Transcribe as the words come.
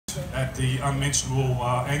at the unmentionable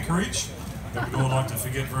anchorage that we'd all like to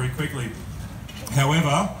forget very quickly.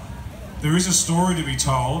 However, there is a story to be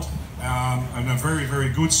told, and a very, very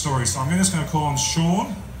good story. So I'm just going to call on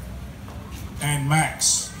Sean and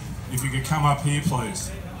Max, if you could come up here,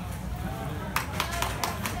 please.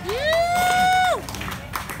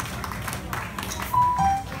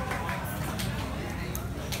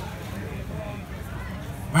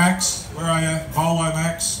 Max, where are you? Volo,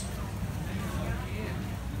 Max.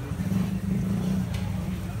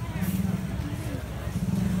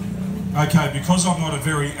 Okay, because I'm not a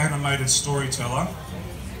very animated storyteller,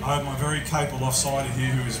 I have my very capable offsider here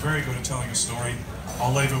who is very good at telling a story.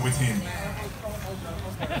 I'll leave it with him.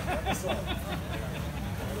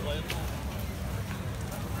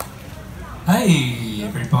 Hey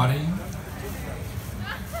everybody.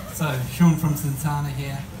 So, Sean from Santana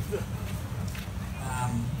here.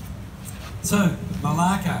 So,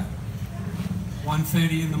 Malacca,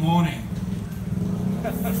 1:30 in the morning.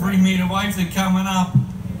 3 metre waves are coming up.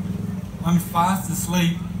 I'm fast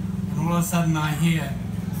asleep, and all of a sudden I hear,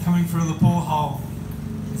 coming through the porthole,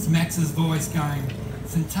 it's Max's voice going,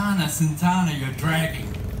 "Santana, Santana, you're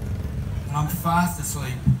dragging." And I'm fast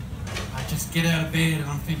asleep. I just get out of bed and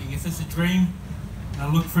I'm thinking, is this a dream? And I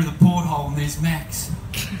look through the porthole and there's Max.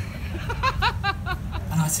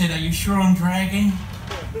 And I said, "Are you sure I'm dragging?"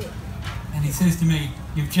 And he says to me,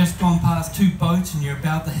 "You've just gone past 2 boats and you're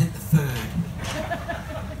about to hit the 3rd.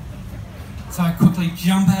 So I quickly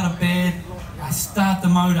jump out of bed, I start the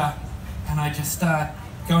motor, and I just start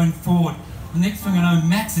going forward. The next thing I know,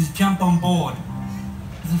 Max has jumped on board.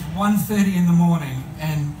 This is 1:30 in the morning,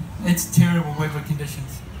 and it's terrible weather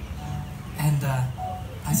conditions. And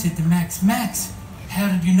I said to Max, "Max, how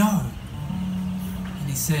did you know?" And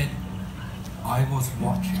he said, "I was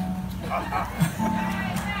watching."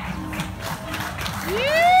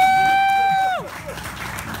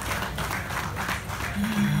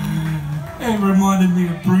 It reminded me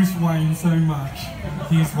of Bruce Wayne so much.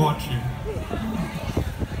 He's watching.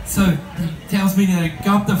 So he tells me to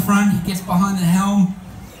go up the front. He gets behind the helm.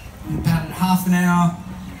 In about half an hour,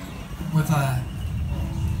 we've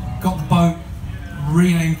got the boat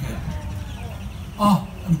re-anchored. Oh,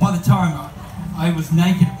 and by the time I was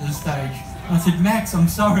naked at this stage, I said, "Max, I'm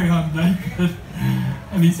sorry I'm naked."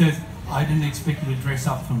 And he says, "I didn't expect you to dress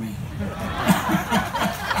up for me."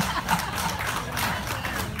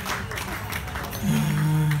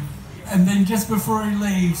 And then just before he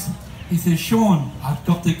leaves, he says, "Sean, I've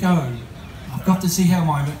got to go. I've got to see how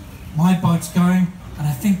my boat's going, and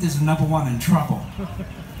I think there's another one in trouble."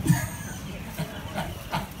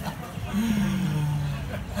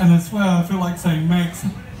 And I swear, I feel like saying, "Max,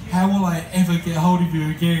 how will I ever get hold of you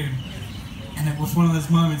again?" And it was one of those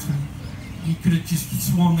moments when you could have just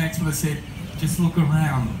sworn Max would have said, "Just look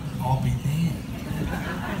around, I'll be there."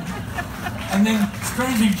 And then,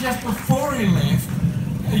 strangely, just before he left,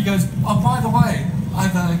 he goes, "Oh, by the way,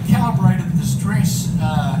 I've calibrated the stress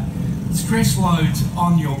loads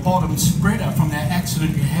on your bottom spreader from that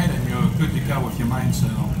accident you had, and you're good to go with your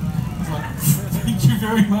mainsail." I was like, "Thank you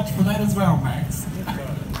very much for that as well, Max."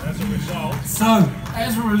 As a result. So,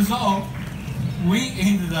 as a result, we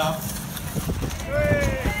ended up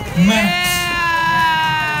Max,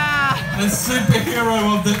 the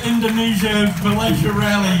superhero of the Indonesia Malaysia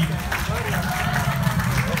rally.